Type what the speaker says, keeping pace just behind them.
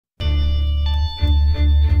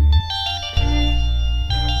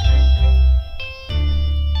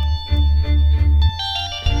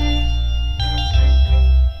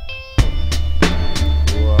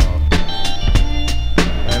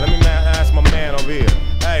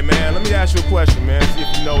ask you a question, man. See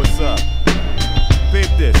if you know what's up. Big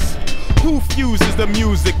this. Who fuses the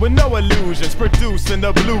music with no illusions, producing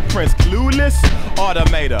the blueprints? Clueless?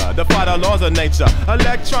 Automator, defy the laws of nature.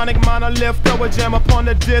 Electronic monolith, throw a jam upon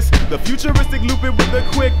the disc. The futuristic loop it with the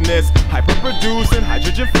quickness. Hyper-producing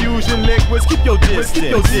hydrogen fusion liquids. Keep your distance.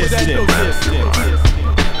 Keep your distance.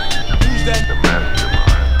 Who's that? The mastermind.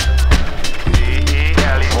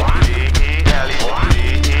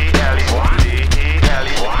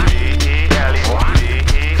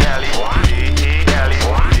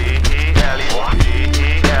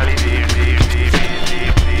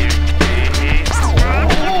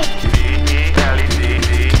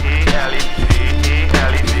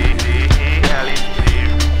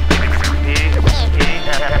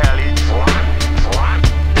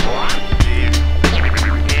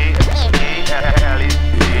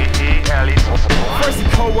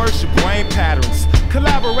 Coerce your brain patterns.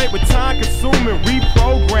 Collaborate with time-consuming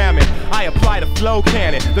reprogramming. I apply the flow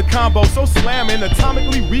cannon. The combo so slamming,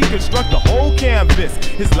 atomically reconstruct the whole canvas.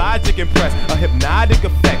 His logic impress, a hypnotic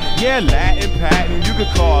effect. Yeah, Latin patent, you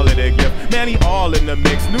could call it a gift. Man, he all in the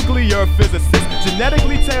mix. Nuclear physicist,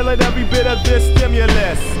 genetically tailored every bit of this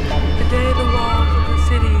stimulus. The day the walls of the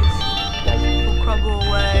cities will crumble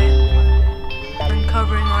away,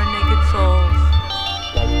 uncovering our naked souls.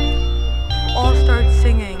 All start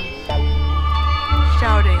singing,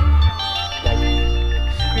 shouting,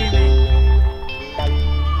 screaming.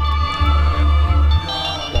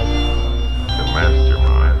 The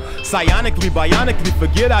mastermind. Psionically, bionically,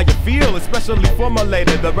 forget how you feel, especially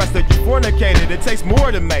formulated. The rest of you fornicated, it takes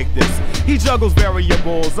more to make this. He juggles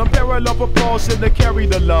variables, unparalleled propulsion to carry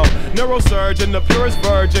the load. Neurosurgeon, the purest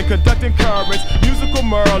virgin, conducting currents, musical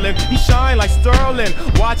Merlin. He shine like Sterling.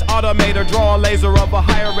 Watch Automator draw a laser of a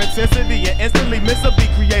higher intensity and instantly miss a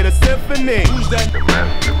beat, create a symphony. Who's that? The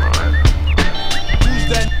mastermind. Who's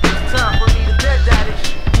that? It's time for me to dead that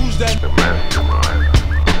ish. Who's that? The mastermind.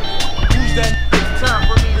 Who's that? It's time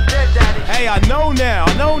for me to dead that ish. Hey, I know now.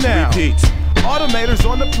 Repeat. Automator's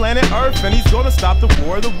on the planet Earth and he's gonna stop the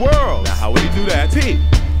war of the world. Now how would he do that? Pete.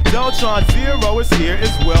 Deltron Zero is here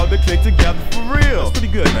as well to click together for real. That's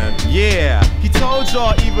pretty good, man. Yeah, he told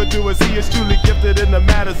y'all evildoers he is truly gifted in the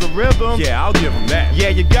matters of rhythm. Yeah, I'll give him that. Yeah,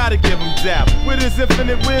 you gotta give him that. With his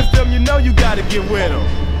infinite wisdom, you know you gotta get with him.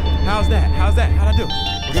 How's that? How'd I do?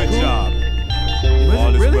 Good job.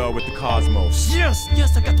 All is well with the cosmos. Yes,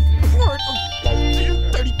 I got the report of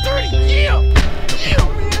 30-30.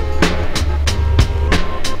 Yeah.